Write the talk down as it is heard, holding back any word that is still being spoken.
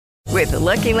With the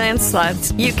Lucky Land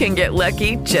Slots, you can get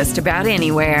lucky just about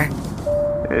anywhere.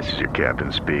 This is your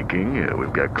captain speaking.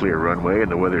 We've got clear runway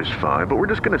and the weather's fine, but we're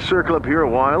just going to circle up here a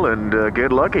while and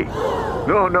get lucky.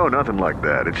 No, nothing like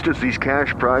that. It's just these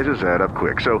cash prizes add up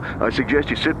quick. So I suggest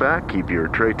you sit back, keep your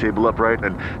tray table upright,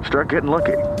 and start getting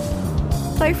lucky.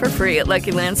 Play for free at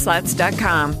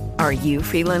LuckyLandSlots.com. Are you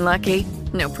feeling lucky?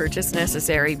 No purchase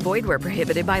necessary. Void where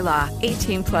prohibited by law.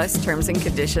 18 plus terms and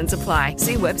conditions apply.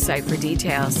 See website for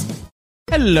details.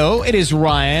 Hello, it is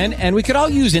Ryan, and we could all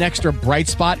use an extra bright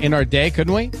spot in our day,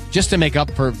 couldn't we? Just to make up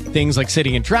for things like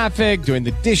sitting in traffic, doing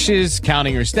the dishes,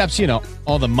 counting your steps, you know,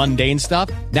 all the mundane stuff.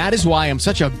 That is why I'm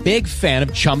such a big fan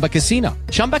of Chumba Casino.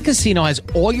 Chumba Casino has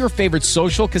all your favorite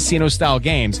social casino-style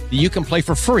games that you can play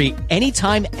for free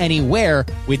anytime, anywhere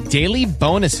with daily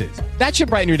bonuses. That should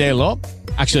brighten your day a little.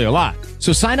 Actually, a lot.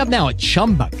 So sign up now at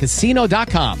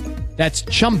ChumbaCasino.com. That's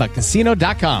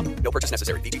ChumbaCasino.com. No purchase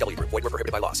necessary. VGW Group. Void where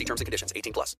prohibited by law. See terms and conditions.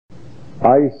 18 plus.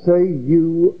 I say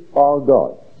you are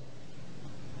gods,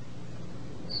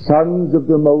 sons of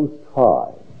the Most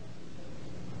High,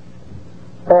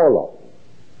 all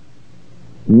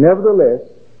of you. Nevertheless,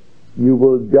 you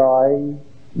will die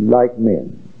like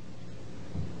men.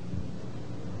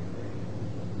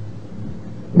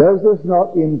 Does this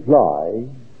not imply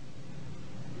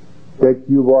that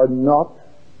you are not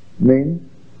men?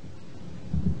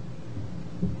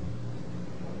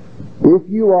 If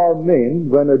you are men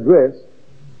when addressed,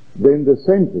 then the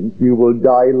sentence, you will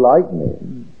die like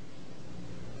men,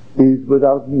 is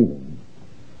without meaning.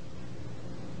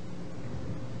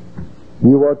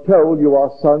 You are told you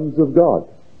are sons of God,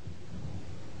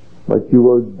 but you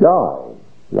will die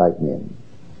like men.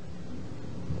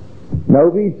 Now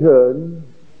we turn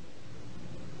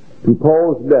to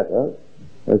Paul's letter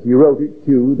as he wrote it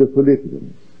to the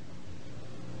Philippians.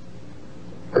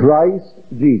 Christ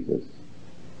Jesus,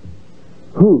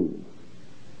 who,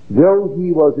 though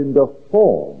he was in the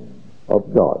form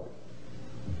of God,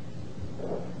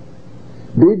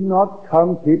 did not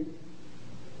count it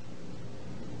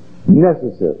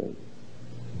necessary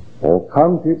or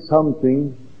count it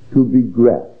something to be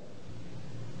grasped,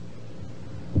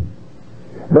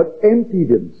 but emptied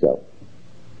himself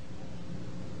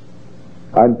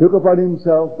and took upon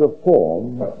himself the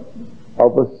form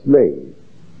of a slave,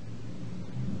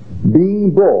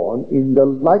 being born in the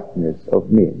likeness of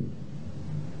men,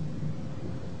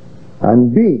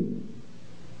 and being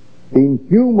in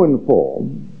human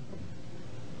form,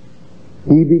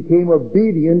 he became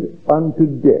obedient unto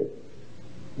death,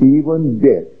 even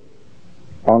death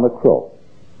on a cross.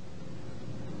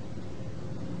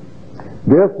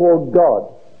 Therefore God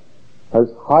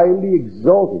has highly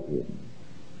exalted him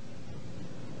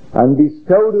and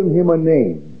bestowed on him a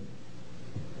name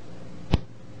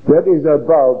that is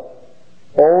above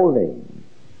all names,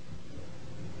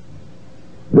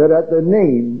 that at the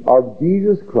name of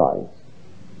Jesus Christ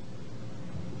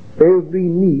every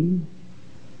knee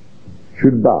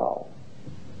should bow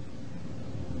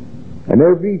and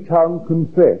every tongue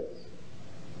confess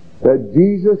that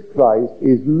Jesus Christ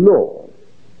is Lord,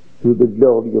 to the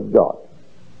glory of God.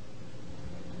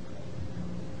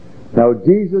 Now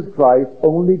Jesus Christ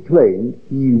only claimed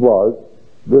he was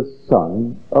the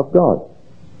Son of God.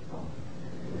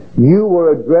 You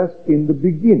were addressed in the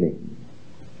beginning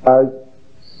as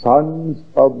sons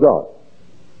of God.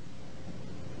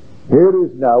 Here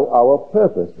is now our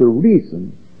purpose, the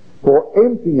reason for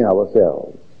emptying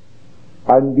ourselves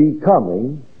and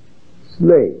becoming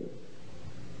slaves.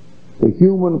 The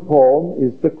human form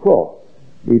is the cross.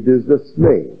 It is the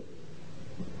slave.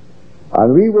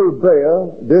 And we will bear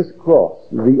this cross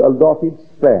the allotted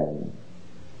span.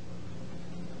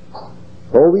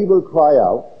 Or we will cry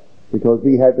out, because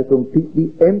we have to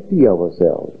completely empty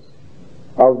ourselves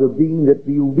of the being that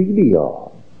we really are.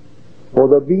 For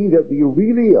the being that we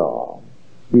really are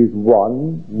is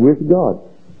one with God.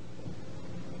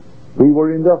 We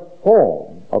were in the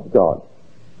form of God.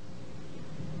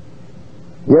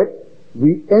 Yet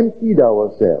we emptied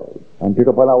ourselves and took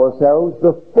upon ourselves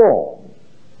the form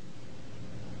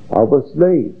of a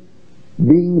slave,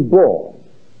 being born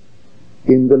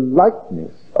in the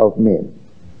likeness of men,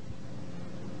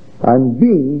 and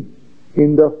being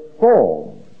in the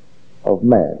form of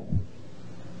man,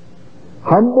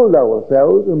 humbled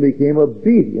ourselves and became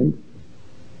obedient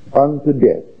unto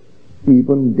death,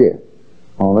 even death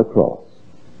on a cross.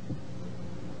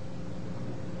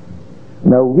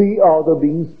 Now we are the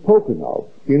being spoken of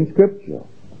in Scripture.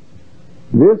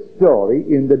 This story,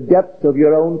 in the depths of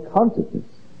your own consciousness,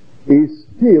 is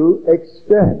still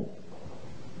extant.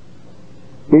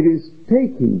 It is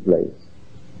taking place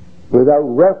without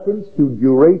reference to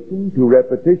duration, to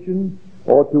repetition,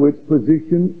 or to its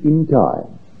position in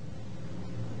time.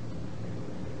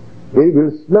 It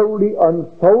will slowly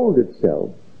unfold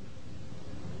itself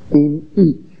in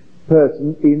each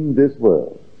person in this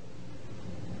world.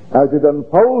 As it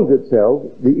unfolds itself,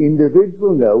 the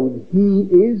individual knows he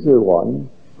is the one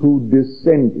who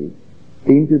descended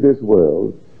into this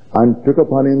world and took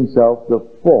upon himself the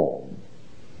form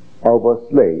of a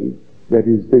slave, that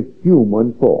is the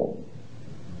human form.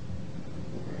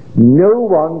 No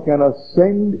one can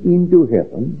ascend into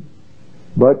heaven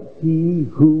but he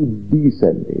who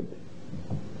descended,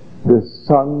 the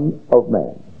Son of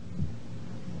Man.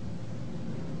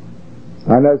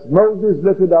 And as Moses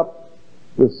lifted up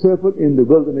the serpent in the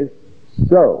wilderness,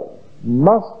 so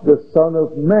must the Son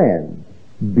of Man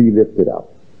be lifted up.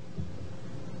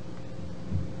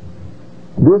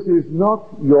 This is not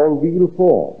your real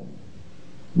form.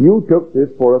 You took this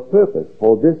for a purpose,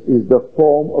 for this is the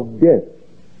form of death.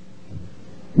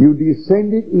 You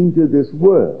descended into this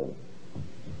world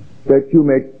that you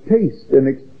may taste and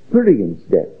experience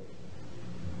death.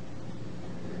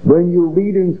 When you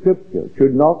read in Scripture,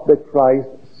 should not the Christ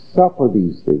suffer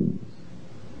these things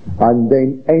and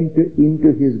then enter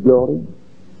into his glory?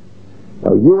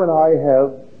 Now you and I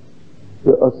have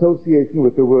the association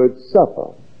with the word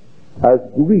suffer as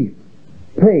grief,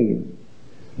 pain.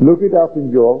 Look it up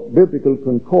in your biblical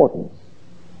concordance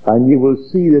and you will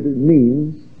see that it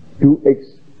means to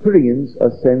experience a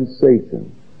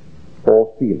sensation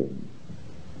or feeling.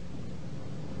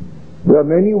 There are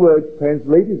many words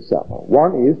translated suffer.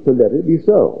 One is to let it be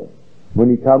so. When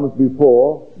he comes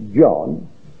before John,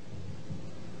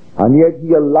 and yet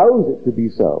he allows it to be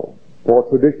so for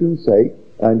tradition's sake,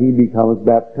 and he becomes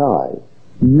baptized.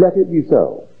 Let it be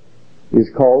so is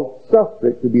called suffer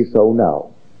it to be so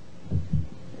now.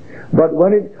 But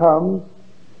when it comes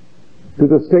to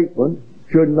the statement,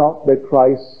 should not the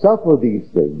Christ suffer these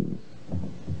things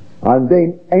and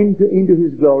then enter into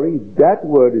his glory, that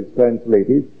word is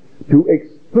translated to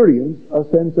experience a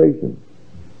sensation,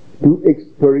 to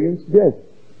experience death.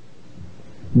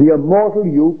 The immortal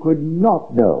you could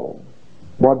not know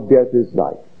what death is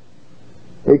like.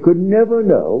 They could never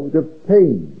know the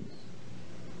pains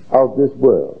of this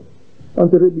world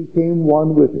until it became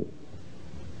one with it.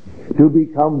 To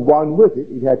become one with it,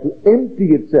 it had to empty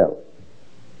itself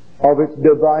of its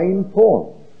divine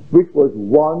form, which was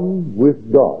one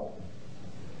with God,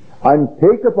 and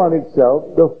take upon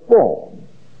itself the form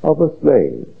of a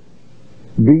slave,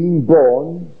 being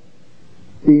born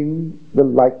in the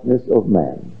likeness of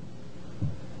man.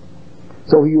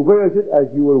 So he wears it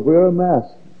as you will wear a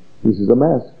mask. This is a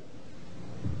mask.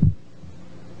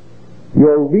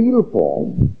 Your real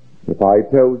form, if I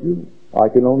told you, I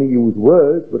can only use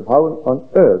words, but how on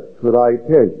earth could I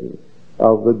tell you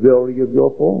of the glory of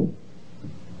your form?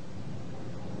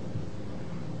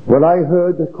 When I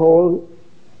heard the choir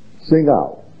sing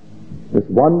out this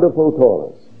wonderful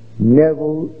chorus,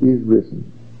 Neville is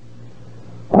risen,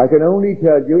 I can only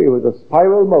tell you it was a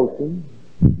spiral motion.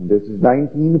 This is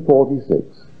 1946.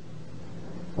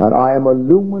 And I am a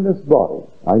luminous body.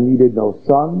 I needed no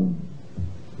sun,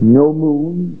 no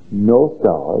moon, no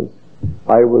stars.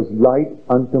 I was light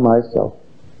unto myself.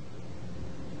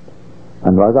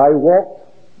 And as I walked,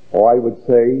 or I would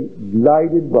say,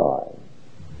 glided by,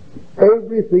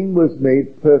 everything was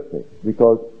made perfect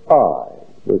because I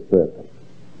was perfect.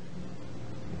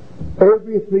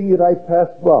 Everything that I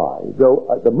passed by, though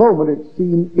at the moment it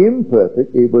seemed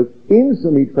imperfect, it was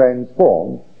instantly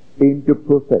transformed into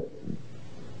perfection.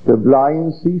 The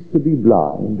blind ceased to be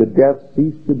blind, the deaf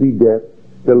ceased to be deaf,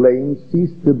 the lame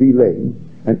ceased to be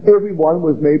lame, and everyone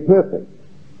was made perfect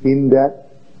in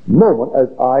that moment as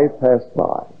I passed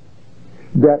by.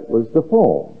 That was the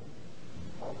form.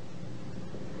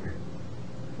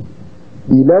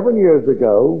 11 years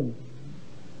ago,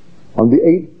 on the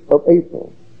 8th of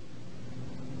April,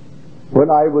 when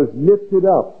I was lifted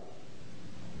up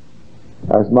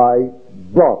as my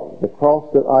body, the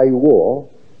cross that I wore,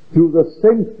 through the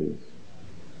centuries,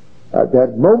 at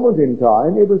that moment in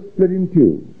time, it was split in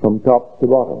two, from top to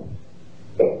bottom.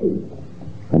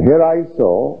 And here I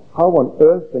saw, how on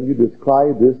earth can you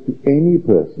describe this to any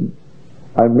person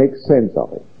and make sense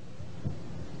of it?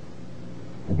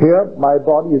 Here, my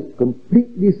body is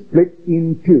completely split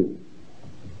in two.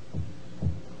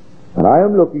 And I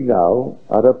am looking now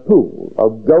at a pool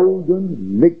of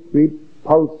golden, liquid,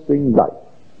 pulsing light.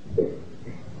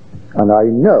 And I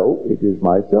know it is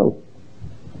myself.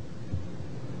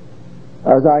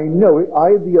 As I know it,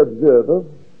 I, the observer,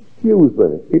 fuse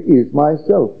with it. It is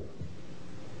myself.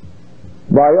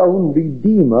 My own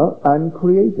Redeemer and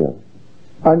Creator.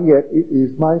 And yet it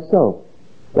is myself.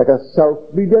 Like a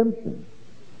self-redemption.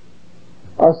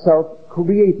 A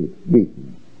created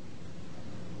being.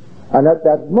 And at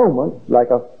that moment, like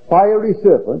a fiery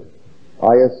serpent,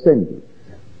 I ascended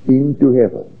into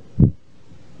heaven.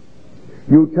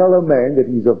 You tell a man that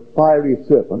he's a fiery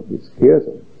serpent, it scares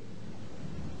him.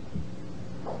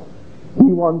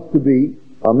 He wants to be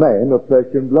a man of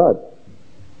flesh and blood.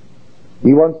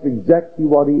 He wants exactly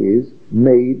what he is,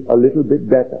 made a little bit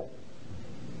better,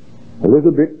 a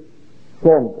little bit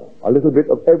stronger, a little bit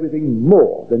of everything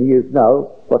more than he is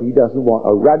now, but he doesn't want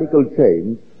a radical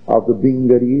change of the being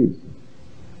that he is.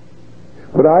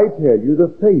 But I tell you,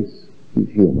 the face is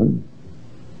human,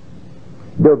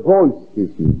 the voice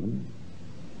is human,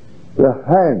 the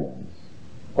hands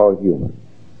are human.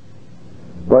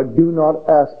 But do not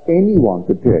ask anyone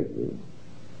to tell you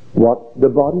what the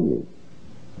body is.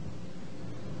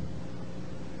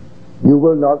 You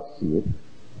will not see it.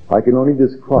 I can only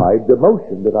describe the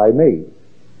motion that I made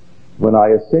when I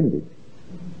ascended.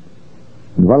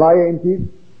 And when I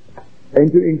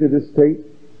entered into this state,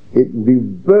 it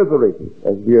reverberated,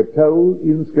 as we are told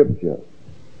in Scripture.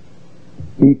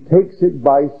 He takes it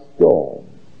by storm.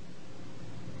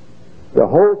 The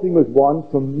whole thing was one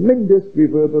tremendous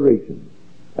reverberation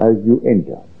as you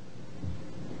enter.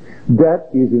 That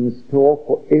is in store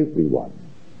for everyone.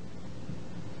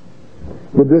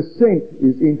 The descent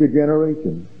is into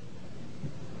generation,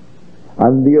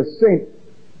 and the ascent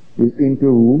is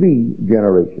into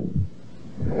regeneration.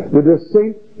 The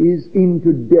descent is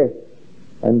into death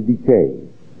and decay,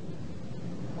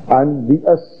 and the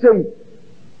ascent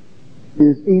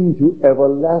is into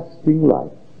everlasting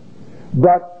life,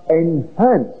 but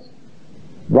enhanced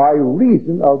by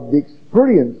reason of the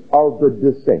experience of the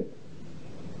descent.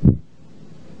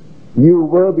 You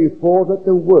were before that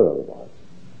the world was,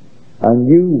 and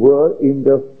you were in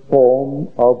the form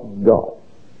of God.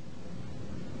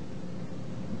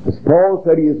 As Paul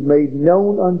said, he has made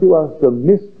known unto us the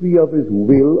mystery of his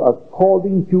will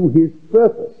according to his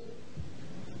purpose,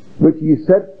 which he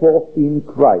set forth in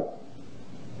Christ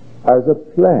as a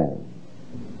plan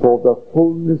for the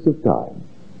fullness of time.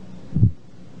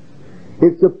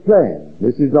 It's a plan.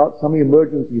 This is not some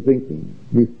emergency thinking.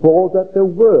 Before that the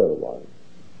world was,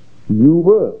 you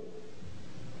were.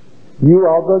 You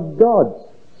are the gods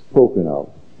spoken of.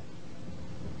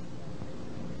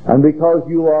 And because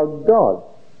you are gods,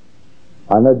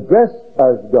 and addressed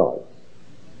as gods,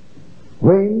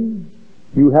 when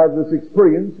you have this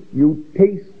experience, you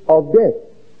taste of death.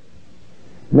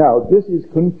 Now, this is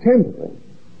contemporary.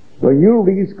 When you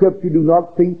read Scripture, do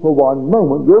not think for one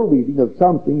moment you're reading of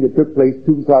something that took place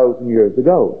 2,000 years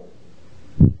ago.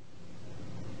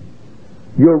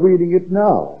 You're reading it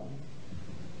now.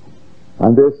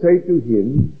 And they say to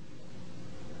him,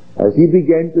 as he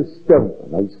began to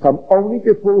stone them, he's come only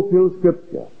to fulfill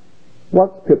Scripture.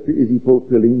 What Scripture is he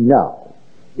fulfilling now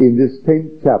in this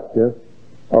 10th chapter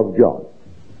of John?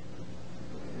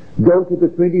 Go to the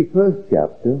 21st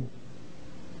chapter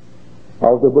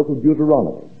of the book of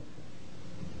Deuteronomy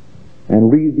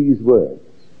and read these words.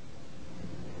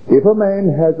 If a man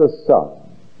has a son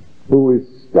who is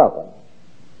stubborn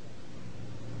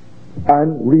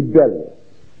and rebellious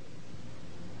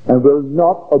and will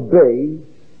not obey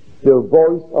the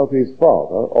voice of his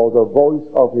father or the voice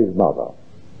of his mother,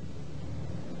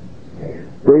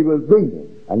 they will bring him,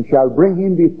 and shall bring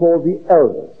him before the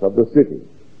elders of the city,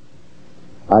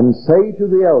 and say to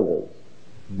the elders,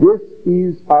 this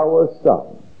is our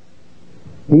son.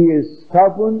 He is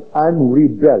stubborn and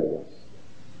rebellious,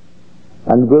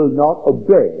 and will not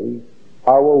obey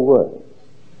our words.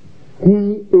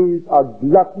 He is a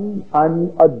glutton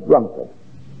and a drunkard.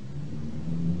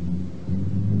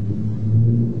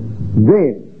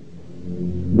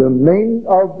 Then the men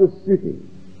of the city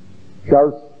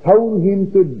shall stone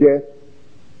him to death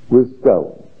with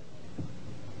stones.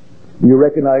 You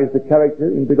recognize the character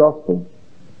in the Gospel?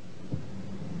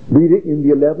 Read it in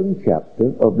the 11th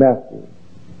chapter of Matthew.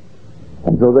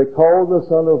 And so they call the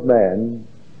Son of Man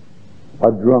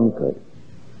a drunkard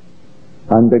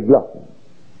and a glutton,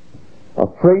 a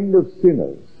friend of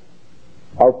sinners,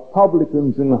 of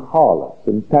publicans and harlots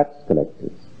and tax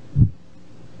collectors.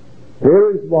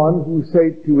 There is one who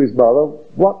said to his mother,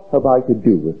 what have I to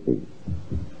do with thee?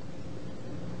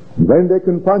 And then they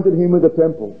confronted him with the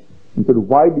temple and said,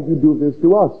 why did you do this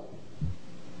to us?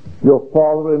 Your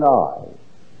father and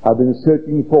I have been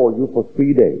searching for you for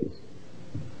 3 days.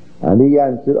 And he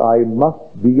answered, I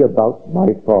must be about my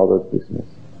father's business.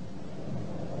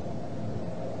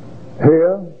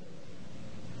 Here,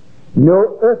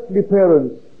 no earthly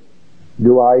parents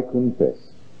do I confess.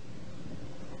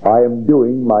 I am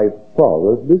doing my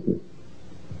father's business.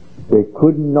 They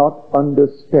could not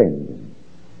understand him.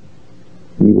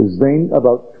 He was then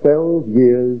about 12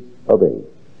 years of age.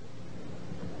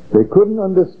 They couldn't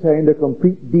understand a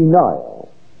complete denial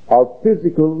of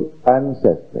physical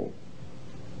ancestry.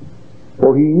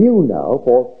 For he knew now,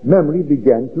 for memory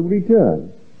began to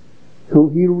return, who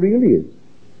he really is.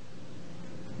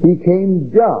 He came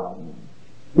down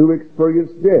to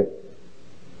experience death.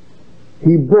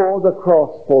 He bore the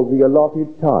cross for the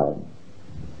allotted time.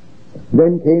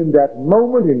 Then came that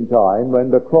moment in time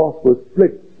when the cross was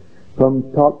split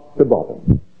from top to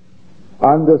bottom,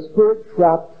 and the spirit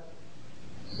trapped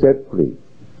set free,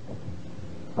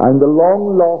 and the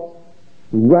long lost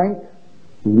rank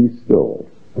restored,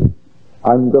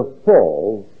 and the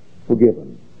fall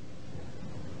forgiven.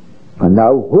 And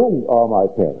now who are my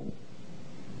parents?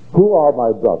 Who are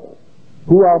my brothers?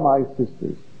 Who are my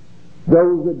sisters?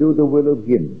 Those that do the will of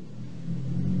him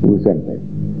who sent me.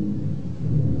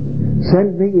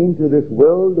 Sent me into this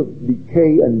world of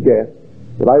decay and death,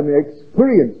 that I may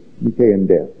experience decay and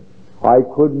death. I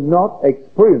could not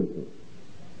experience it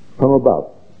from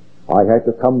above. I had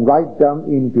to come right down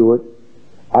into it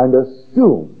and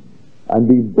assume and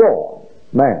be born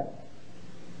man.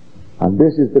 And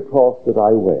this is the cross that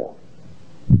I wear.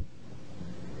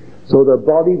 So the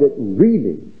body that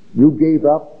really you gave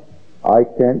up, I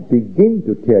can't begin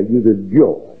to tell you the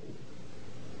joy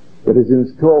that is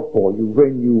in store for you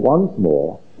when you once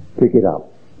more pick it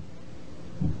up.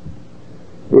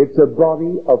 It's a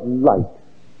body of light,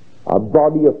 a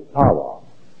body of power,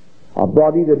 a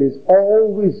body that is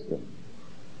all wisdom.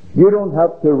 You don't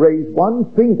have to raise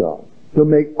one finger to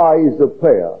make eyes of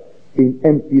prayer in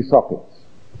empty sockets.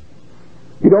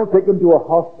 You don't take them to a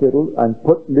hospital and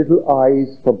put little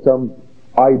eyes from some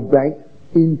eye bank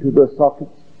into the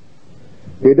sockets.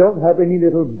 They don't have any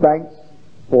little banks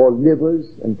for livers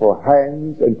and for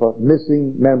hands and for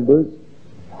missing members.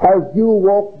 As you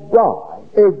walk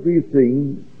by,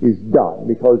 everything is done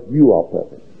because you are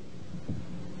perfect.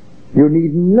 You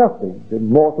need nothing that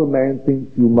mortal man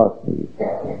thinks you must need.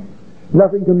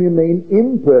 Nothing can remain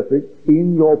imperfect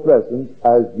in your presence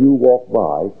as you walk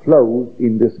by, clothed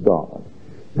in this garment.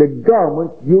 The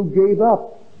garment you gave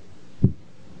up.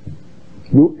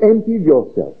 You emptied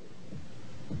yourself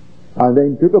and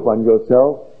then took upon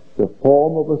yourself the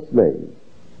form of a slave,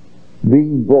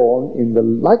 being born in the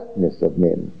likeness of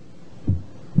men.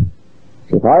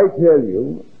 If I tell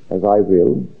you, as I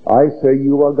will, I say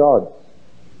you are gods,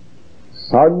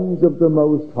 sons of the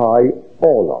Most High,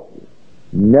 all of you.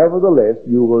 Nevertheless,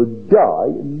 you will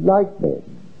die like men.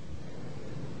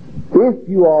 If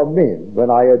you are men, when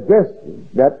I address you,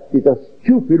 that is a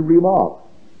stupid remark.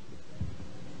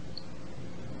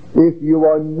 If you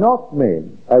are not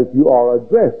men, as you are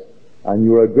addressed, and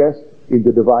you are addressed in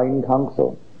the divine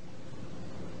council,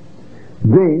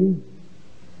 then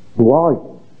who are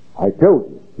you? I told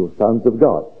you, you're sons of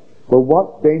God. But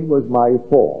what then was my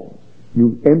form?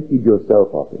 You emptied yourself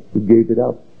of it. You gave it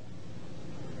up.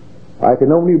 I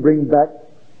can only bring back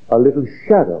a little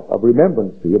shadow of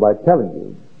remembrance to you by telling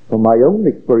you from my own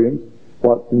experience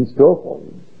what's in store for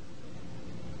you.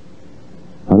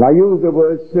 And I use the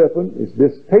word serpent is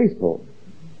distasteful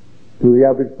to the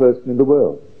average person in the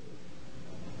world.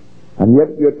 And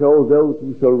yet we are told those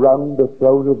who surround the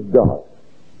throne of God,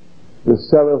 the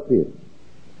seraphim,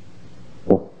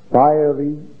 the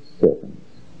fiery serpents,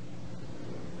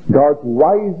 God's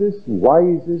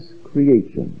wisest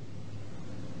creation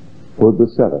were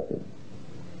the seraphim.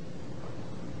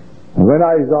 And when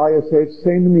Isaiah said,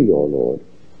 "Send me, O Lord,"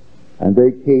 and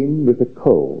they came with a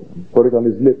coal and put it on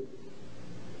his lips,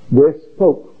 they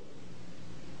spoke.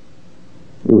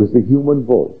 It was the human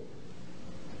voice.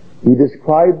 He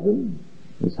described them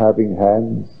as having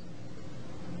hands,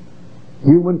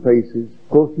 human faces. Of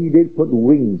course, he did put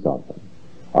wings on them.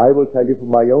 I will tell you from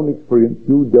my own experience,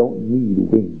 you don't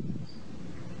need wings.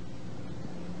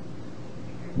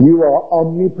 You are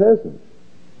omnipresent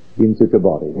in such a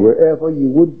body. Wherever you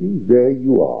would be, there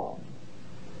you are.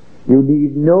 You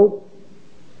need no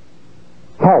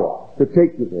power to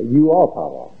take you there. You are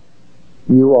power.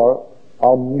 You are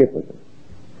omnipotent.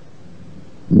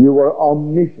 You are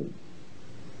omniscient.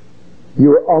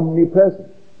 You are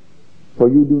omnipresent. So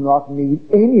you do not need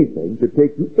anything to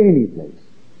take you any place.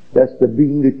 That's the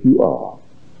being that you are.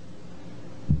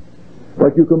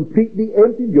 But you completely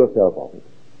emptied yourself of it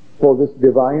for this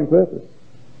divine purpose.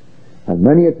 And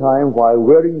many a time while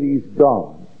wearing these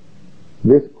garments,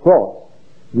 this cross,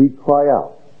 we cry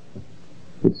out.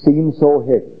 It seems so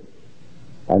heavy.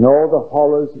 And all the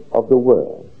horrors of the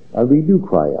world. And we do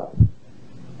cry out,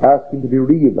 asking to be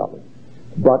relieved of it.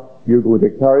 But you're going to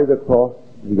carry the cross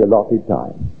the allotted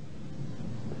time.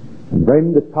 And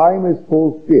when the time is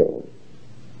fulfilled,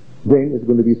 then it's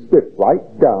going to be stripped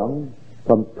right down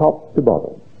from top to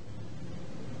bottom.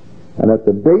 And at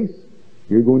the base,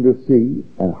 you're going to see,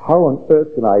 and how on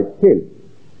earth can I tell you,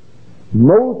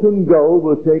 molten gold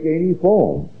will take any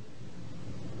form.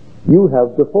 You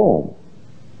have the form.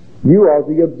 You are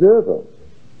the observer.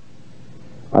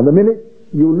 And the minute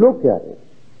you look at it,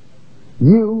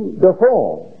 you, the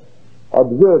form,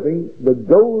 observing the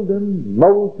golden,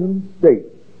 molten state,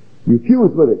 you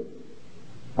fuse with it,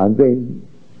 and then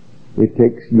it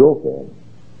takes your form.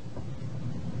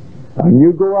 And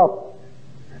you go up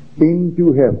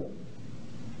into heaven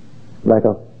like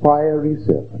a fiery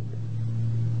serpent.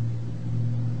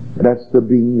 That's the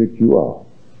being that you are.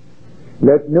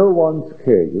 Let no one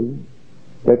scare you.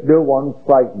 Let no one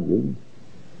frighten you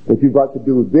that you've got to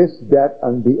do this, that,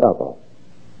 and the other.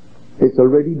 It's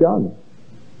already done.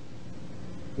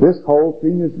 This whole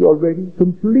thing is already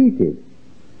completed.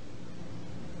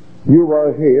 You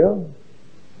are here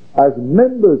as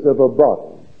members of a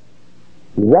body,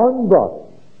 one body,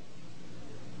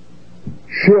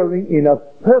 sharing in a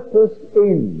purpose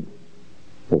end.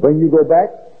 So when you go back,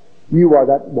 you are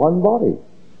that one body.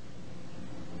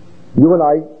 You and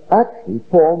I actually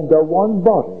form the one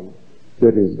body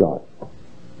that is God.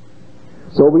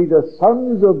 So we, the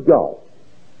sons of God,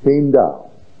 came down.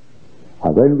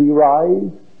 And when we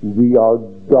rise, we are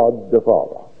God the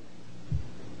Father.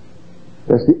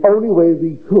 That's the only way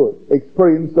we could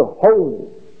experience the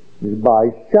wholeness, is by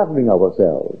shattering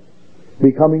ourselves,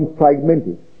 becoming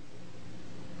fragmented,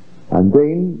 and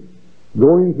then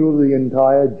going through the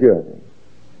entire journey,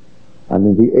 and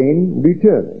in the end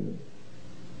returning,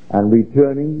 and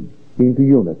returning into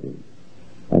unity.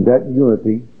 And that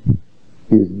unity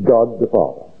is God the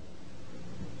Father.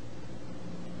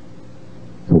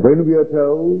 So when we are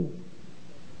told,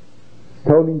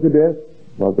 stoning to death,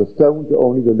 well, the stones are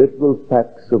only the literal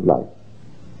facts of life.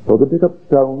 So they pick up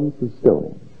stones for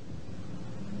stoning.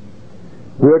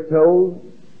 We are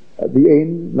told at the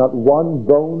end, not one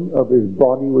bone of his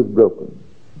body was broken.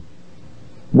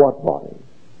 What body?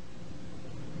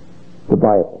 The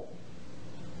Bible.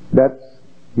 That's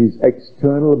his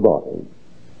external body.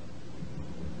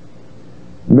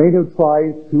 Men have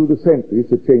tried through the centuries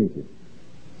to change it.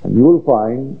 And you will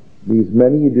find these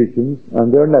many editions,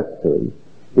 and they're necessary,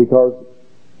 because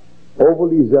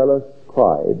overly zealous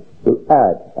scribes will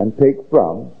add and take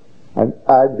from and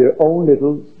add their own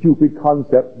little stupid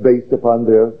concepts based upon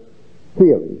their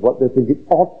theories, what they think it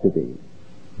ought to be.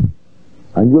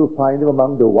 And you'll find them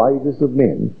among the wisest of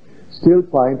men still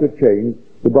trying to change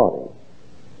the body.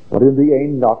 But in the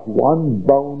end, not one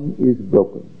bone is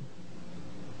broken.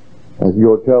 As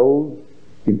you're told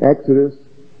in Exodus,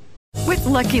 With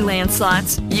Lucky Land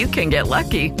Slots, you can get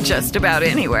lucky just about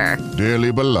anywhere.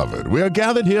 Dearly beloved, we are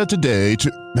gathered here today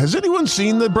to... Has anyone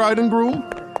seen the bride and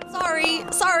groom?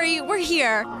 Sorry, we're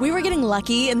here. We were getting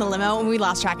lucky in the limo and we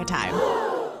lost track of time.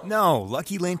 No,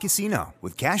 Lucky Land Casino,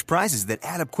 with cash prizes that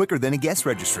add up quicker than a guest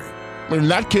registry. In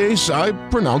that case, I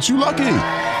pronounce you lucky.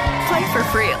 Play for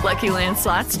free at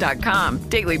LuckyLandSlots.com.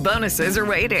 Daily bonuses are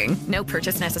waiting. No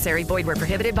purchase necessary. Void where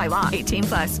prohibited by law. 18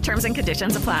 plus. Terms and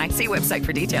conditions apply. See website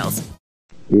for details.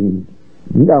 in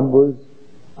Numbers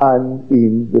and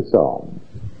in the Psalms,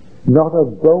 not a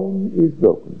bone is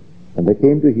broken. And they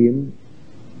came to him,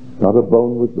 not a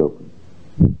bone was broken.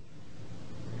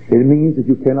 It means that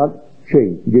you cannot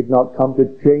change. You did not come to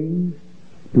change,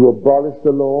 to abolish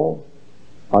the law,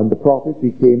 and the prophet.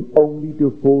 He came only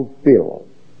to fulfill.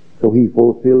 So he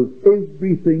fulfills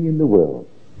everything in the world.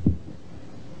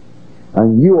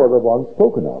 And you are the one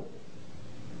spoken of.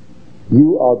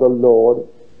 You are the Lord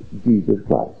Jesus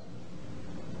Christ.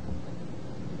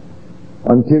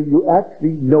 Until you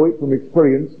actually know it from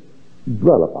experience,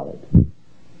 dwell upon it.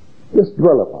 Just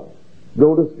dwell upon it.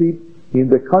 Go to sleep in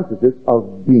the consciousness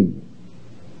of being.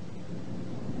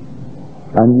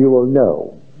 And you will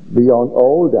know, beyond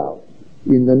all doubt,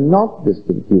 in the not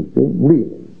distant future,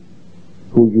 really,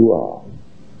 who you are.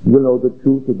 You'll know the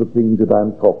truth of the things that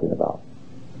I'm talking about.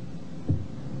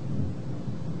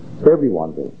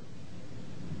 Everyone will.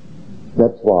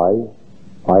 That's why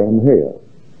I am here.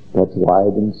 That's why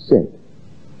I've been sent.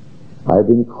 I've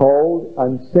been called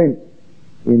and sent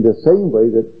in the same way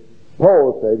that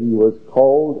Paul said he was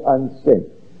called and sent.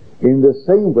 In the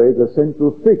same way the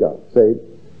central figure said,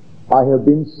 I have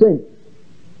been sent.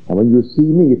 And when you see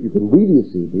me, if you can really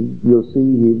see me, you'll see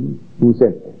him who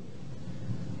sent me.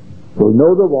 So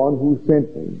know the one who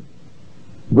sent me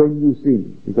when you see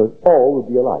me, because all will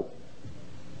be alike.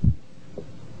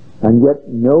 And yet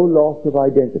no loss of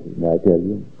identity, may I tell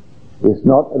you. It's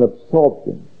not an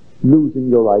absorption, losing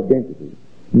your identity.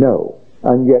 No.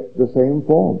 And yet the same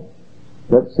form.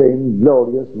 That same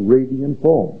glorious, radiant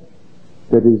form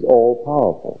that is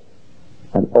all-powerful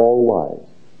and all-wise.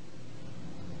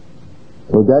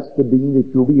 So that's the being that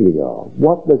you really are.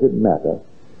 What does it matter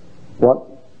what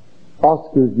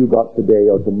Oscars you got today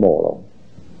or tomorrow?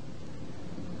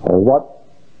 Or what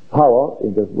power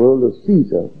in this world of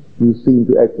Caesar you seem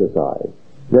to exercise?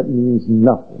 That means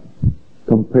nothing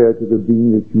compared to the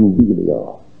being that you really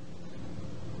are.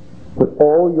 Put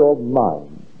all your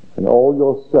mind and all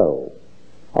your soul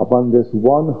upon this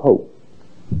one hope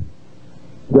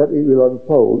that it will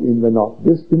unfold in the not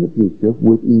distant future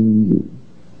within you.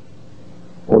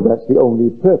 For that's the only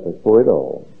purpose for it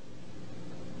all.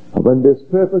 And when this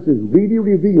purpose is really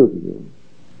revealed to you,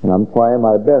 and I'm trying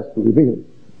my best to reveal it,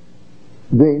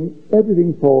 then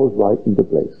everything falls right into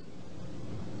place.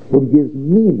 It gives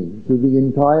meaning to the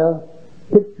entire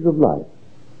picture of life.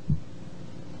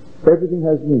 Everything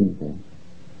has meaning then.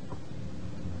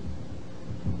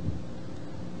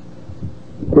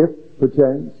 If,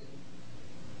 perchance,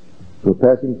 you're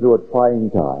passing through a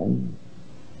trying time,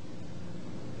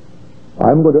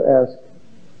 I'm going to ask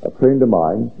a friend of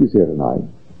mine, she's here tonight,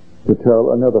 to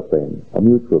tell another friend, a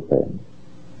mutual friend,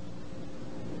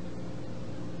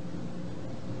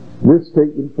 this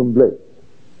statement from Blake.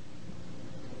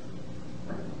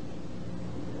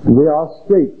 There are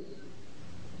states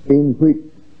in which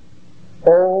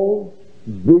all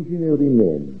visionary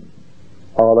men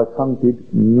are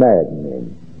accounted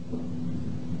madmen.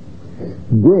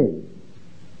 Then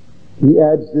he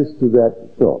adds this to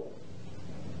that thought.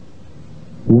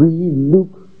 Read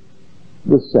Luke,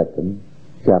 the 2nd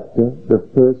chapter, the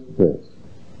 1st verse.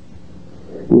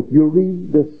 If you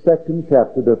read the 2nd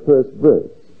chapter, the 1st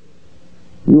verse,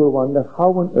 you will wonder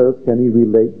how on earth can he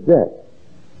relate that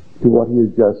to what he has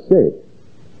just said,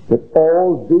 that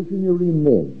all visionary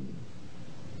men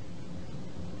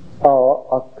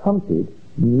are accounted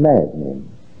madmen.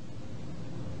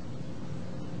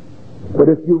 But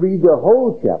if you read the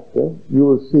whole chapter, you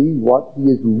will see what he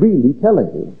is really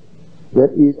telling you,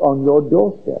 that is on your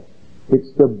doorstep.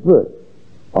 It's the birth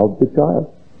of the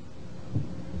child.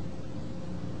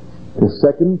 The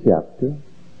 2nd chapter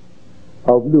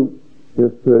of Luke, the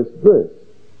 1st verse.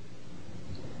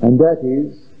 And that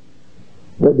is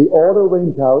that the order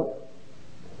went out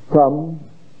from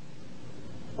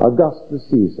Augustus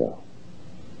Caesar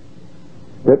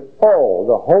that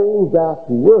the whole vast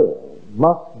world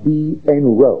must be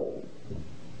enrolled.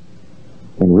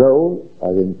 Enrolled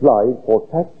as implied for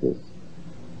taxes.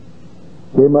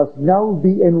 They must now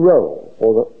be enrolled,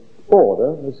 for the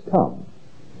order has come.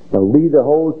 Now read the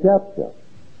whole chapter,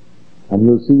 and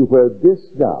you'll see where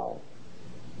this now,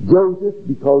 Joseph,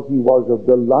 because he was of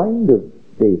the line of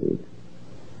David,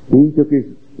 he took his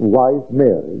wife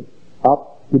Mary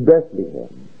up to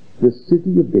Bethlehem, the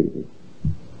city of David.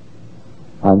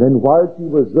 And then while she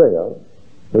was there,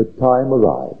 her time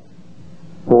arrived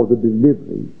for the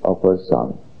delivery of her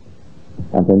son.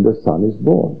 And then the son is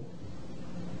born.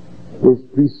 Is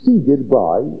preceded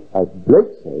by, as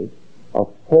Blake says, a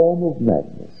form of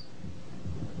madness.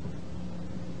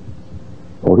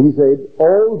 For he said,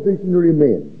 all visionary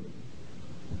men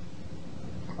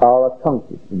are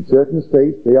accounted, in certain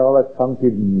states they are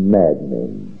accounted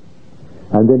madmen.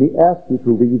 And then he asked you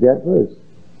to read that verse.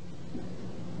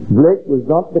 Blake was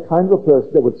not the kind of person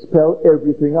that would spell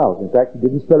everything out. In fact, he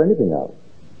didn't spell anything out.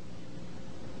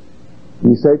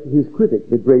 He said to his critic,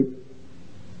 the great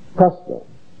Custer,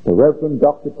 the Reverend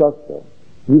Dr. Custer,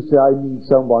 you say I need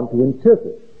someone to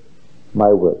interpret my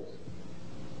works.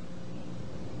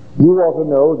 You ought to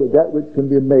know that that which can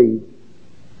be made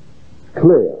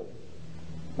clear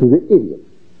to the idiot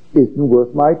isn't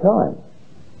worth my time.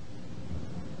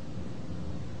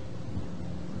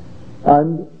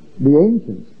 And the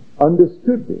ancients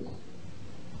understood this.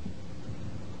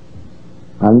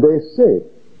 And they said,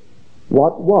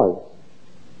 what was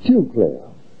too clear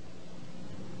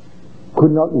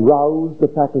could not rouse the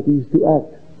faculties to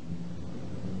act.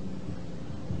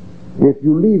 If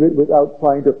you leave it without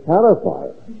trying to clarify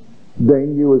it,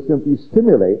 then you will simply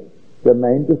stimulate the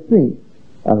man to think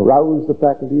and rouse the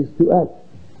faculties to act.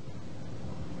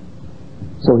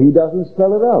 So he doesn't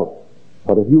spell it out.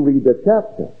 But if you read the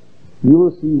chapter, you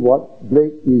will see what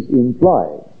Blake is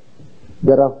implying,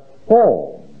 that a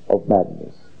form of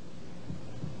madness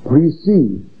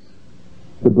precedes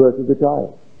the birth of the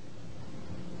child.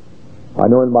 I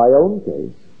know in my own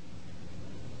case,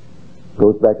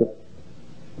 goes back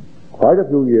quite a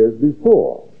few years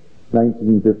before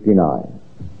 1959,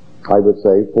 I would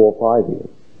say 4 or 5 years.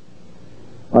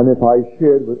 And if I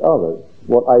shared with others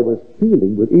what I was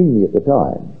feeling within me at the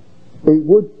time, it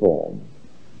would form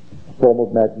a form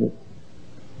of madness.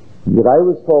 Yet I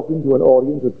was talking to an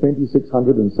audience of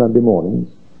 2,600 on Sunday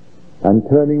mornings and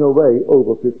turning away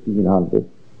over 1,500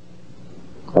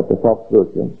 at the Fox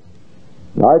Virtual.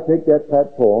 And I take that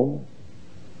platform,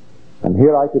 and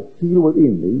here I could feel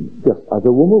within me, just as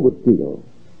a woman would feel,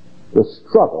 the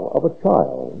struggle of a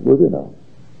child within her.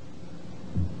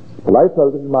 Well, I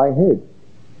felt it in my head.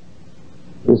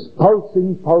 This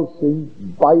pulsing,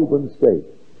 vibrant state.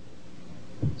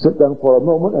 Sit down for a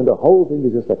moment and the whole thing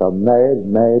is just like a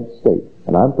mad state.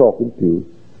 And I'm talking to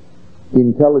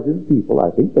intelligent people, I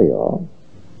think they are,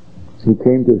 who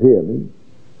came to hear me.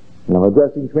 And I'm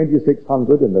addressing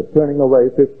 2,600 and they're turning away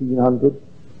 1,500.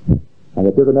 And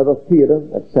if there's another theater,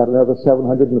 that's another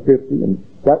 750 and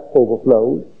that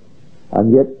overflows.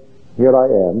 And yet, here I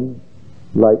am,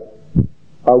 like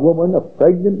a woman, a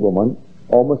pregnant woman,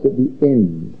 almost at the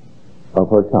end of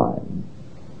her time.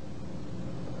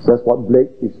 So that's what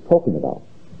Blake is talking about.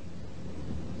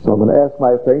 So I'm going to ask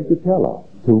my friend to tell her,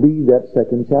 to read that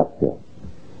second chapter.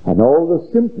 And all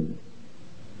the symptoms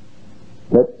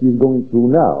that she's going through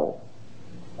now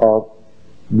are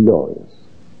glorious.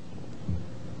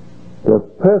 They're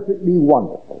perfectly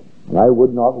wonderful. And I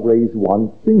would not raise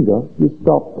one finger to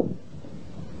stop them.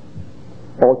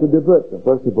 Or to divert them.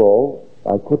 First of all,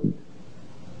 I couldn't.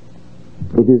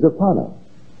 It is upon her.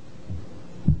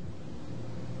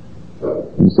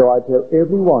 And so I tell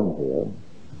everyone here,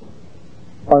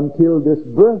 until this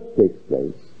birth takes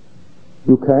place,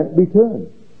 you can't return.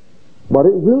 But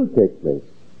it will take place.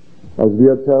 As we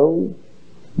are told,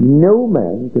 no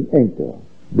man can enter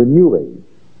the new age,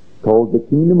 called the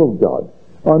kingdom of God,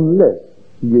 unless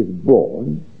he is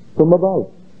born from above.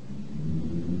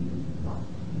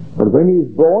 But when he is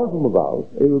born from above,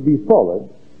 it will be followed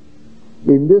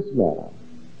in this manner.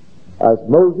 As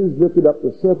Moses lifted up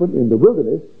the serpent in the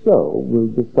wilderness, so will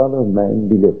the Son of Man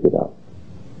be lifted up.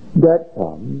 That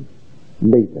comes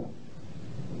later.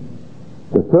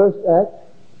 The first act,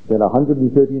 then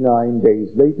 139 days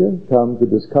later, comes the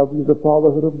discovery of the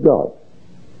fatherhood of God.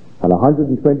 And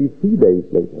 123 days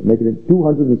later, making it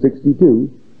 262,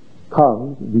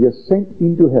 comes the ascent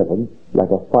into heaven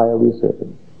like a fiery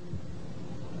serpent.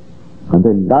 And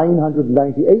then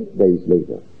 998 days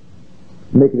later,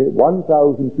 making it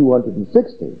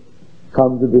 1,260,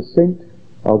 comes the descent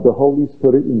of the Holy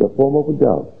Spirit in the form of a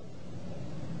dove.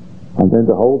 And then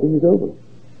the whole thing is over.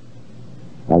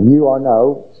 And you are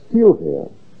now still here.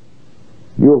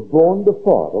 You have borne the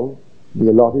fardel,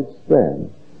 the allotted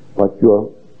span, but you're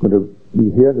going to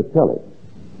be here to tell it.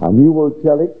 And you will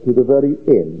tell it to the very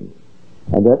end.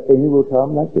 And that end will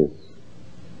come like this.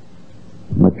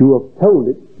 But you have told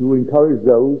it to encourage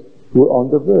those who are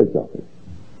on the verge of it.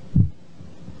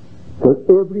 Because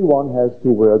everyone has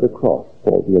to wear the cross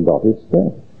for the allotted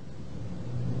span.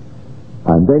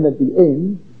 And then at the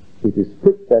end, it is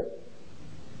split, that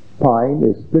pine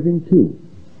is split in two,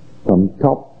 from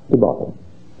top to bottom,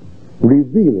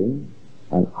 revealing,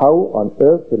 and how on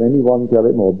earth can anyone tell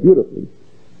it more beautifully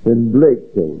than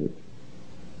Blake told it,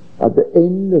 at the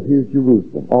end of his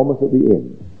Jerusalem, almost at the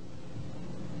end.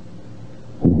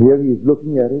 And here he is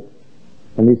looking at it,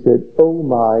 and he said, "O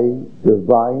my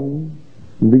divine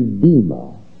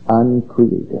Redeemer and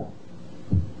Creator."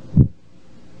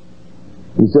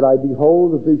 He said, "I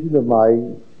behold the vision of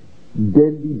my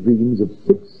deadly dreams of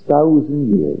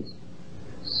 6,000 years,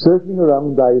 circling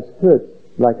around thy skirts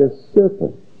like a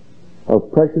serpent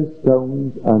of precious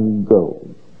stones and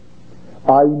gold.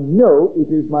 I know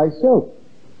it is myself,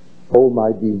 O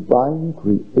my divine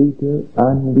Creator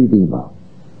and Redeemer."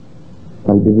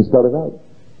 I didn't spell it out.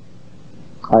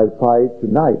 I'll try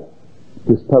tonight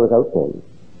to spell it out for you.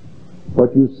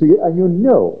 But you see it and you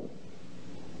know.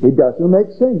 It doesn't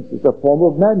make sense. It's a form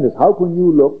of madness. How can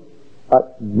you look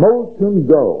at molten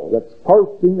gold that's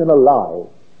pulsing and alive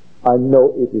and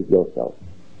know it is yourself?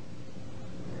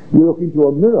 You look into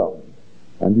a mirror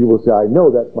and you will say, "I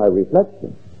know that's my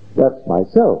reflection. That's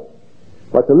myself."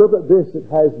 But to look at this, it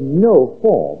has no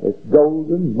form. It's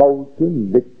golden,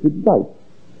 molten, liquid light.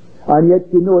 And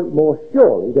yet you know it more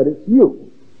surely that it's you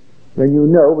than you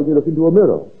know when you look into a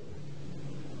mirror.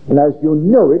 And as you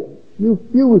know it, you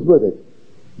fuse with it.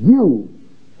 You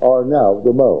are now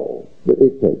the mold that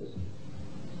it takes.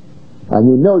 And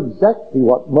you know exactly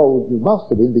what mold you must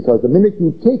have been, because the minute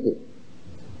you take it,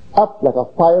 up like a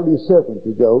fiery serpent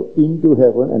you go into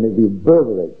heaven, and it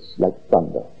reverberates like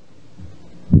thunder.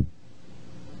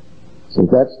 So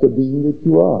that's the being that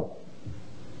you are.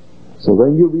 So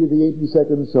when you read the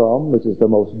 82nd Psalm, which is the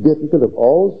most difficult of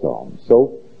all psalms,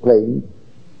 so claim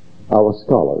our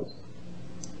scholars,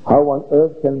 how on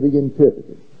earth can we interpret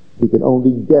it? We can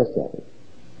only guess at it.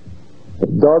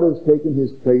 But God has taken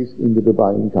his place in the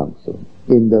divine council.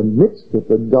 In the midst of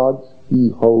the gods, he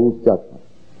holds judgment.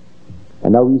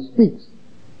 And now he speaks,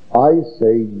 "I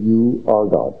say you are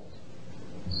gods,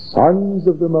 sons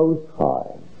of the Most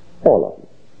High, all of you.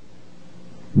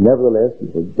 Nevertheless, he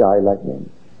will die like men.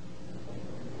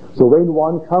 So when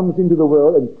one comes into the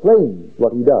world and claims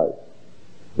what he does,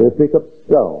 they pick up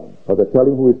stones, or they tell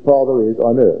him who his father is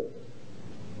on earth.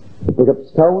 They pick up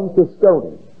stones to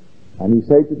stone him. And he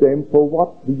said to them, for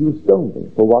what do you stone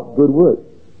me? For what good work?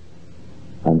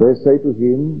 And they say to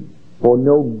him, for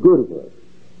no good work,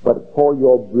 but for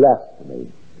your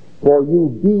blasphemy. For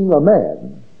you, being a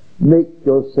man, make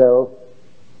yourself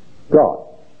God.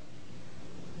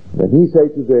 Then he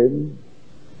said to them,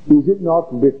 is it not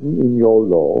written in your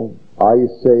law, I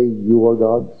say you are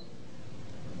gods?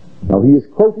 Now he is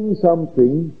quoting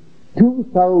something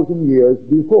 2,000 years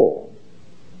before.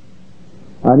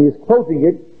 And he is quoting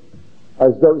it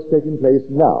as though it's taking place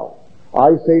now.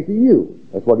 I say to you,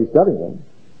 that's what he's telling them,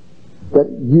 that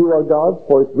you are gods,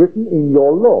 for it's written in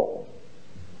your law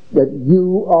that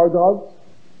you are gods,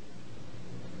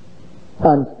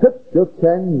 and Scripture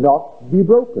cannot be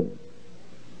broken.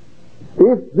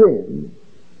 If then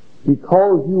he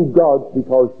calls you gods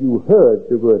because you heard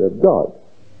the word of God,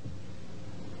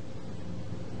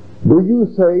 do you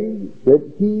say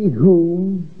that he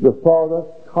whom the Father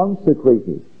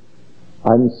consecrated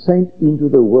and sent into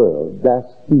the world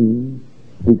blasphemed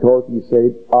because he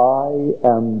said, I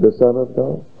am the Son of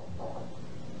God?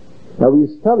 Now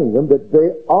he's telling them that they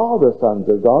are the sons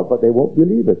of God, but they won't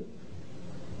believe it.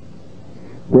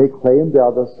 They claim they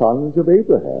are the sons of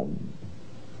Abraham,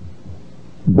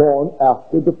 born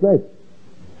after the flesh.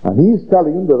 And he's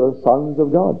telling them they're the sons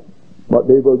of God, but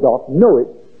they will not know it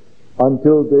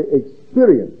until they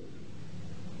experience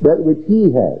that which he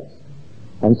has.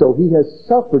 And so he has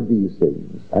suffered these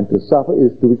things, and to suffer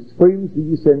is to experience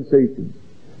these sensations,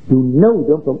 to know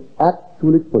them from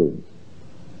actual experience.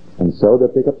 And so they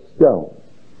pick up stones.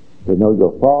 They know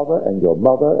your father and your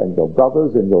mother and your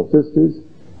brothers and your sisters,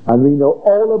 and we know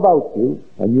all about you,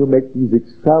 and you make these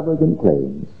extravagant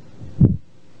claims.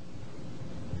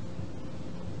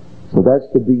 So that's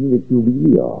the being that you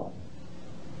really are.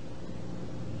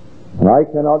 And I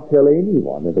cannot tell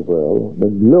anyone in the world the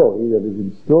glory that is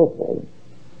in store for them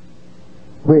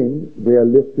when they are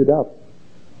lifted up.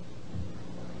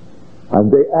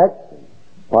 And they actually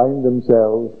find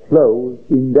themselves clothed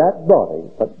in that body,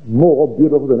 but more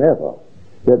beautiful than ever,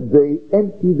 that they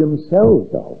empty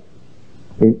themselves of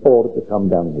in order to come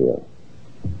down here.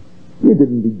 You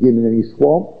didn't begin in any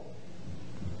swamp.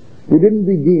 You didn't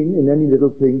begin in any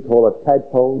little thing called a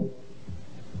tadpole.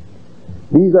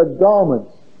 These are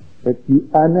garments that you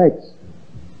annexed.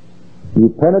 You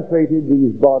penetrated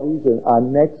these bodies and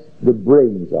annexed the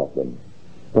brains of them.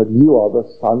 But you are the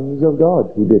sons of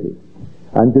God who did it.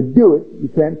 And to do it, you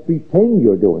can't pretend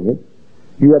you're doing it.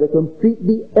 You had to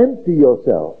completely empty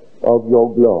yourself of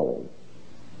your glory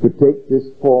to take this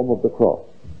form of the cross.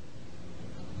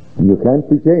 And you can't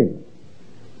pretend,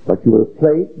 but you will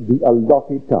play the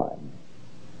allotted time.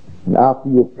 And after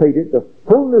you have played it the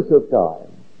fullness of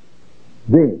time,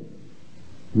 then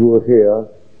you will hear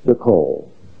the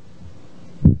call.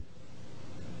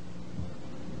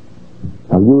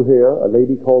 Now you hear, a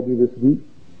lady called me this week.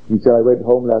 She said, I went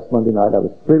home last Monday night, I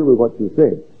was thrilled with what you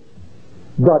said.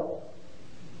 But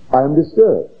I am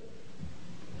disturbed.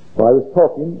 For I was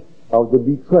talking of the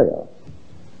betrayer.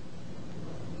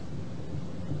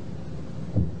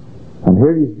 And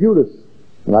here is Judas.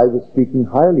 And I was speaking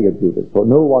highly of Judas, for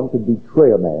no one could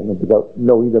betray a man without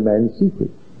knowing the man's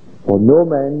secret. For no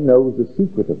man knows the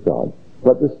secret of God,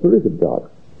 but the Spirit of God.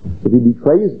 If he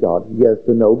betrays God, he has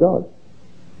to know God.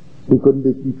 He couldn't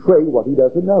betray what he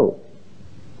doesn't know.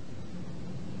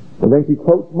 And then she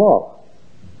quotes Mark.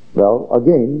 Well,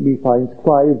 again, we find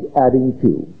scribes adding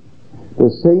to. The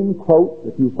same quote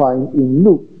that you find in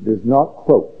Luke does not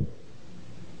quote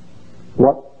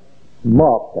what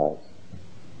Mark does.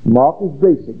 Mark is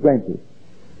basic, granted.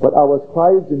 But our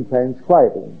scribes in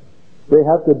transcribing, they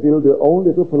have to build their own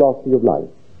little philosophy of life.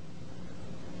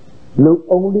 Luke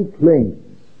only claims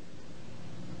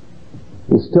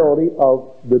the story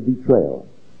of the betrayal.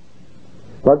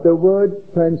 But the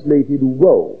word translated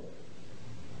woe,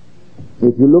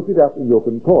 if you look it up in your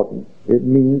concordance, it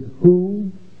means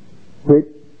who, which,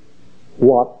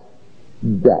 what,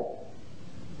 that.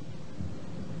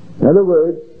 In other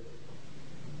words,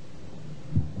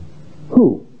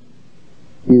 who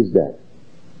is that?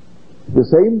 The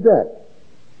same that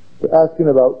we're asking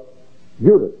about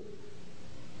Judas.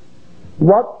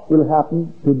 What will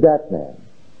happen to that man?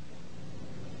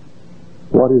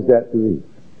 What is that to thee?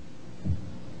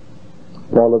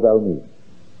 Follow thou me.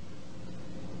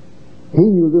 He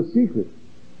knew the secret.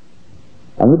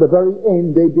 And at the very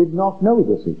end, they did not know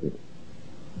the secret.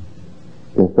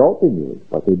 They thought they knew it,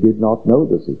 but they did not know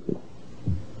the secret.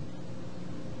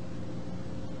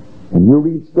 And you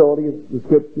read story of the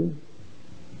Scripture,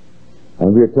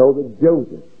 and we are told that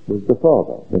Joseph was the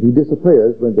father, and he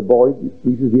disappears when the boy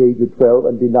reaches the age of 12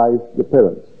 and denies the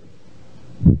parents.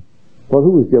 Well,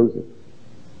 who is Joseph?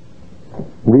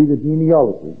 Read the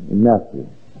genealogy in Matthew.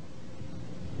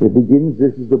 It begins,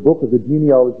 this is the book of the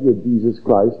genealogy of Jesus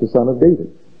Christ, the son of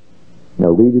David.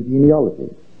 Now read the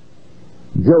genealogy.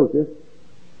 Joseph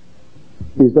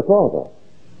is the father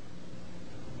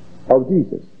of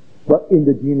Jesus. But in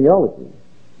the genealogy,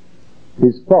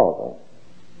 his father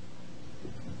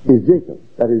is Jacob.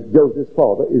 That is, Joseph's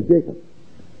father is Jacob.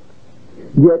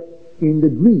 Yet, in the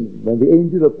dream, when the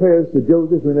angel appears to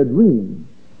Joseph in a dream,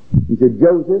 he said,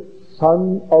 Joseph,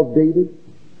 son of David,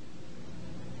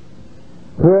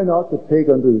 fear not to take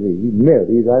unto thee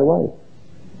Mary thy wife,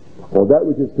 for that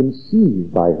which is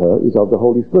conceived by her is of the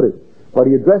Holy Spirit. But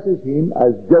he addresses him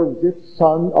as Joseph,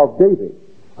 son of David.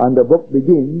 And the book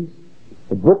begins,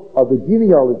 the book of the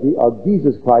genealogy of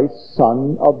Jesus Christ,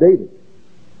 son of David.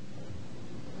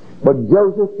 But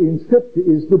Joseph in Scripture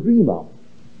is the dreamer.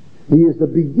 He is the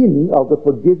beginning of the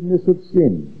forgiveness of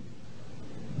sin.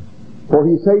 For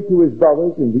he said to his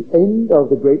brothers in the end of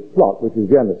the great plot, which is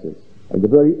Genesis, at the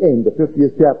very end, the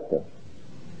 50th chapter,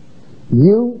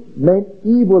 you meant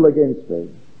evil against me,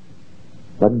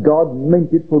 but God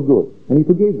meant it for good, and he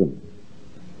forgave them.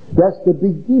 That's the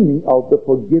beginning of the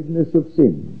forgiveness of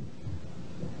sin.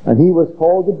 And he was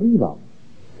called the dreamer.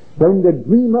 When the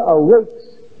dreamer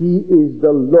awakes, he is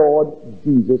the Lord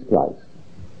Jesus Christ.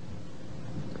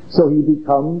 So he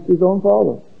becomes his own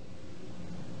father.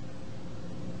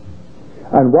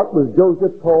 And what was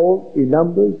Joseph called in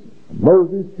Numbers?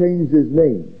 Moses changed his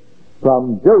name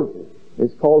from Joseph.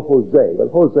 It's called Hosea. Well,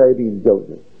 Hosea means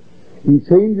Joseph. He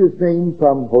changed his name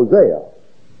from Hosea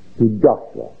to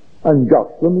Joshua. And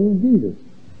Joshua means Jesus.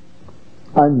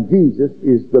 And Jesus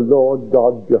is the Lord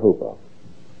God Jehovah.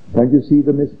 Can't you see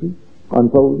the mystery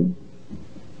unfolding?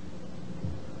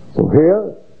 So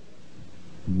here,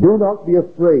 do not be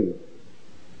afraid,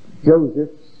 Joseph,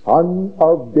 son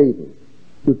of David,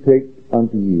 to take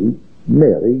unto you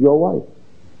Mary, your wife.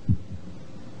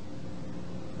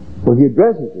 So he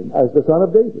addresses him as the son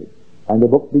of David. And the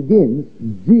book begins,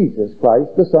 Jesus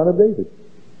Christ, the son of David.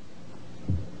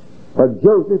 But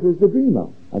Joseph is the dreamer.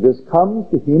 And this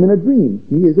comes to him in a dream.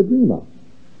 He is a dreamer.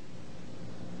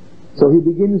 So he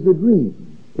begins the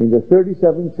dream in the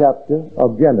 37th chapter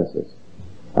of Genesis.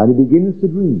 And he begins to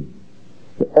dream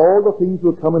that all the things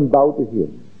will come and bow to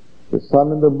him, the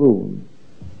sun and the moon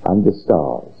and the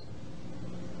stars.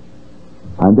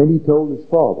 And then he told his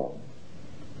father,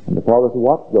 and the father said,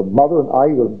 what? Your mother and I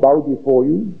will bow before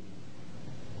you.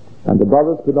 And the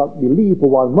brothers could not believe for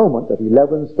one moment that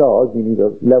 11 stars, meaning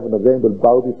that 11 of them, will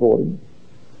bow before him.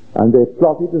 And they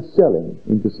plotted to sell him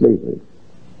into slavery.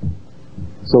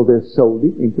 So they sold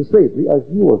him into slavery as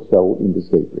you were sold into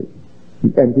slavery.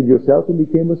 You emptied yourself and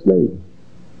became a slave.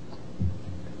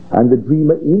 And the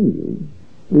dreamer in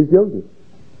you is Joseph.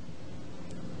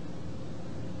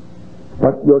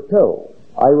 But you're told,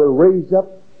 I will raise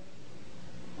up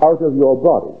out of your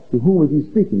body. To whom is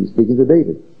he speaking? He's speaking to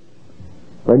David.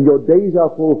 When your days are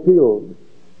fulfilled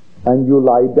and you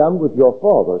lie down with your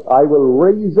fathers, I will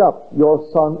raise up your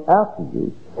son after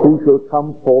you, who shall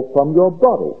come forth from your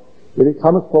body. If it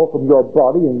comes forth from your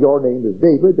body and your name is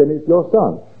David, then it's your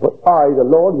son. But I, the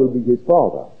Lord, will be his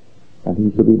father, and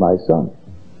he shall be my son.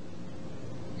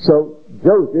 So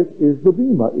Joseph is the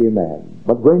dreamer, amen.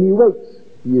 But when he wakes,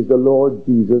 he is the Lord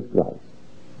Jesus Christ.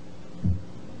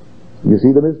 You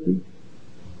see the mystery?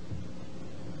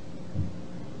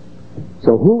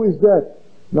 So who is that?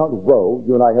 Not woe.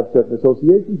 You and I have certain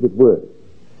associations with words.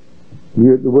 You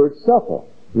hear the word suffer.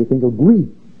 You think of grief.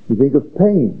 You think of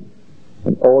pain.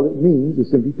 And all it means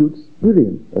is simply to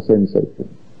experience a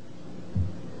sensation.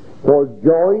 For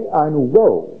joy and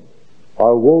woe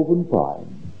are woven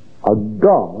fine, a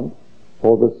garment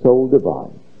for the soul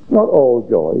divine. Not all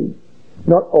joy,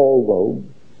 not all woe.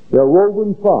 They are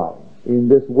woven fine in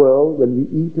this world when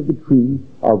we eat of the tree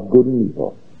of good and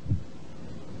evil.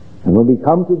 And when we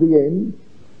come to the end,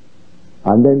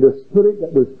 and then the spirit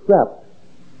that was trapped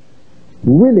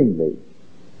willingly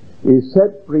is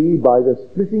set free by the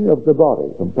splitting of the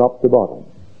body from top to bottom,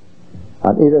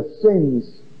 and it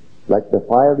ascends like the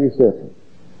fiery serpent.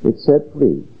 It's set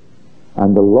free,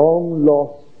 and the long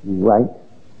lost rank,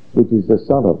 which is the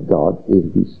Son of God, is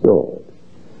restored.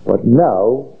 But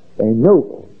now,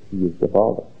 ennobled, he is the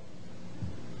Father.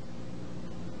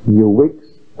 He awakes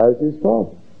as his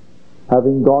Father,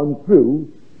 having gone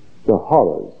through the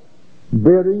horrors,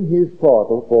 bearing his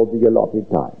Father for the allotted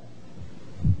time.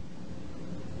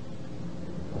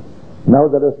 Now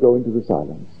let us go into the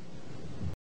silence.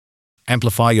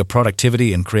 Amplify your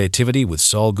productivity and creativity with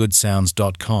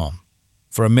SoulGoodSounds.com.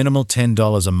 For a minimal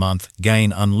 $10 a month,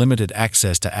 gain unlimited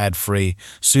access to ad-free,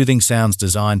 soothing sounds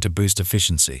designed to boost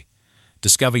efficiency.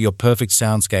 Discover your perfect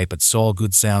soundscape at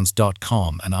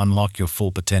SoulGoodSounds.com and unlock your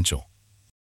full potential.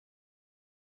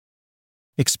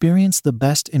 Experience the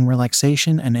best in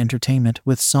relaxation and entertainment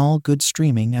with Saul Good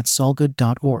streaming at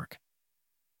SaulGood.org.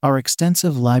 Our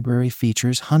extensive library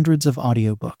features hundreds of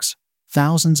audiobooks,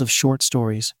 thousands of short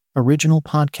stories, original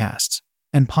podcasts,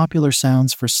 and popular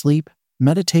sounds for sleep,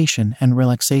 meditation, and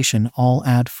relaxation, all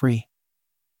ad-free.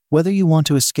 Whether you want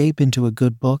to escape into a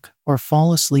good book or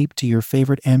fall asleep to your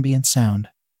favorite ambient sound,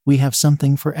 we have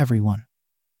something for everyone.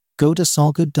 Go to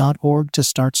SaulGood.org to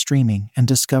start streaming and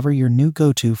discover your new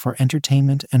go-to for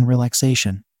entertainment and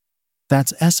relaxation.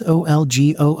 That's SoulGood.org.